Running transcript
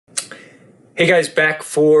Hey guys, back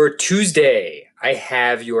for Tuesday. I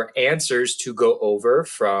have your answers to go over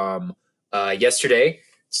from yesterday.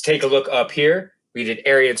 Let's take a look up here. We did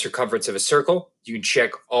area and circumference of a circle. You can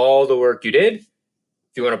check all the work you did. If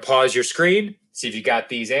you want to pause your screen, see if you got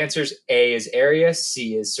these answers. A is area,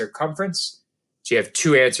 C is circumference. So you have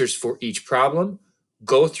two answers for each problem.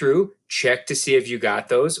 Go through, check to see if you got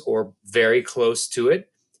those or very close to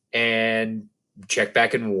it, and check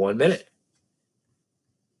back in 1 minute.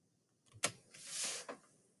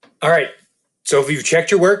 All right, so if you've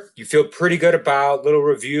checked your work, you feel pretty good about a little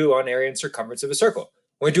review on area and circumference of a circle.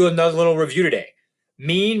 We're going to do another little review today.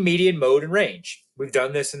 Mean, median, mode, and range. We've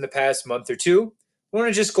done this in the past month or two. We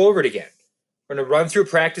want to just go over it again. We're going to run through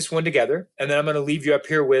practice one together, and then I'm going to leave you up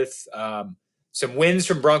here with some wins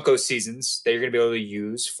from Broncos seasons that you're going to be able to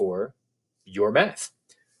use for your math.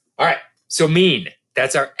 All right, so mean,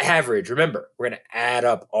 that's our average. Remember, we're going to add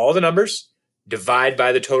up all the numbers, divide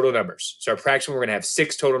by the total numbers. So our practice, we're going to have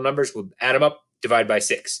 6 total numbers. We'll add them up, divide by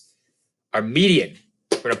 6. Our median,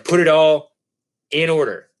 we're going to put it all in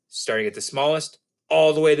order, starting at the smallest,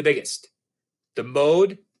 all the way to the biggest. The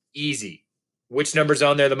mode, easy. Which number's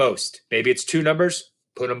on there the most? Maybe it's 2 numbers,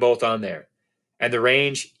 put them both on there. And the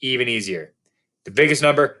range, even easier. The biggest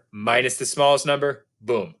number minus the smallest number,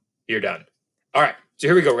 boom, you're done. All right, so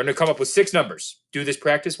here we go. We're going to come up with 6 numbers. Do this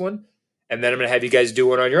practice one, and then I'm going to have you guys do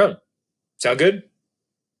one on your own. Sound good?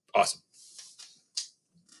 Awesome.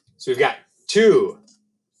 So we've got 2,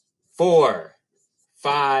 4,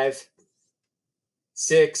 5,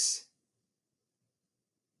 6,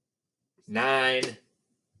 9,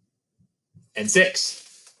 and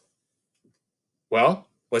 6. Well,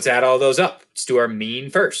 let's add all those up. Let's do our mean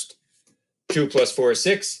first. 2 plus 4 is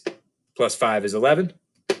 6, plus 5 is 11,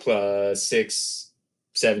 plus 6,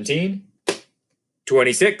 17,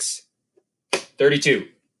 26, 32.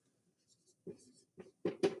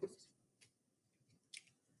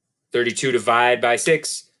 32 divide by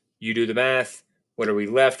 6. You do the math. What are we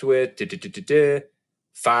left with?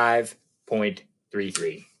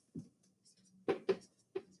 5.33.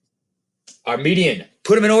 Our median,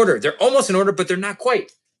 put them in order. They're almost in order, but they're not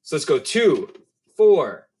quite. So let's go 2,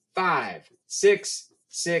 4, 5, 6,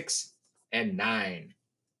 6, and 9.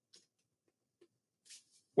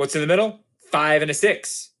 What's in the middle? 5 and a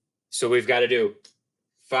 6. So we've got to do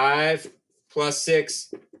 5 plus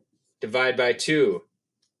 6 divide by 2.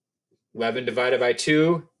 11 divided by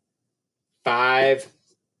 2,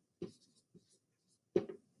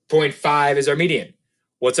 5.5 is our median.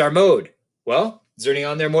 What's our mode? Well, is there any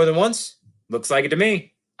on there more than once? Looks like it to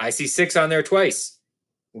me. I see 6 on there twice.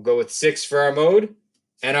 We'll go with 6 for our mode.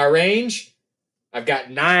 And our range, I've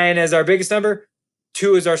got 9 as our biggest number,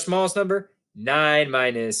 2 is our smallest number. 9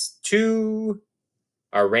 minus 2,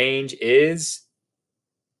 our range is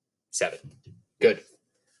 7. Good.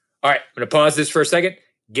 All right, I'm going to pause this for a second.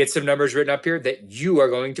 Get some numbers written up here that you are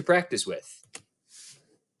going to practice with.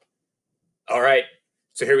 All right,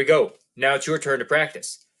 so here we go. Now it's your turn to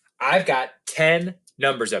practice. I've got 10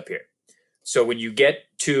 numbers up here. So when you get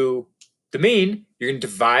to the mean, you're going to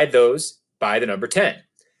divide those by the number 10.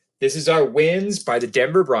 This is our wins by the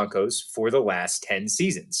Denver Broncos for the last 10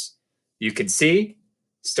 seasons. You can see,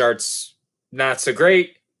 starts not so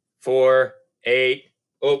great. 4, 8,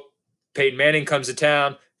 oh, Peyton Manning comes to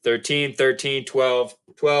town. 13, 13, 12,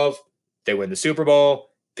 12. They win the Super Bowl.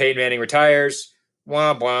 Peyton Manning retires.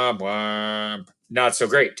 Womp, womp, womp. Not so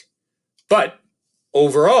great. But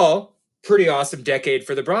overall, pretty awesome decade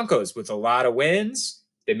for the Broncos with a lot of wins.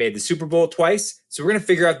 They made the Super Bowl twice. So we're going to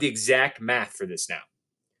figure out the exact math for this now.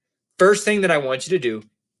 First thing that I want you to do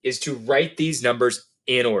is to write these numbers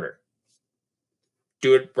in order.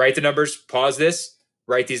 Do it, write the numbers, pause this,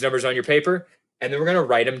 write these numbers on your paper, and then we're going to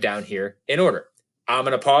write them down here in order. I'm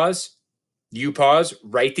going to pause, you pause,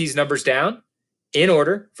 write these numbers down in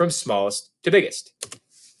order from smallest to biggest.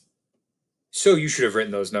 So you should have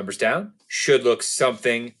written those numbers down. Should look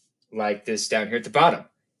something like this down here at the bottom.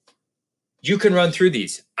 You can run through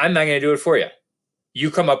these. I'm not going to do it for you. You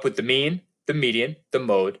come up with the mean, the median, the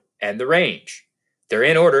mode, and the range. They're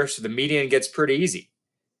in order, so the median gets pretty easy.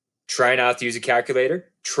 Try not to use a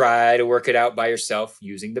calculator. Try to work it out by yourself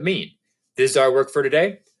using the mean. This is our work for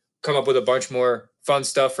today. Come up with a bunch more fun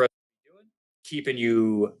stuff for us to be doing, keeping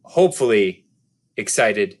you hopefully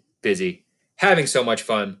excited, busy, having so much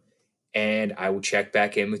fun, and I will check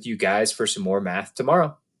back in with you guys for some more math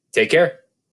tomorrow. Take care.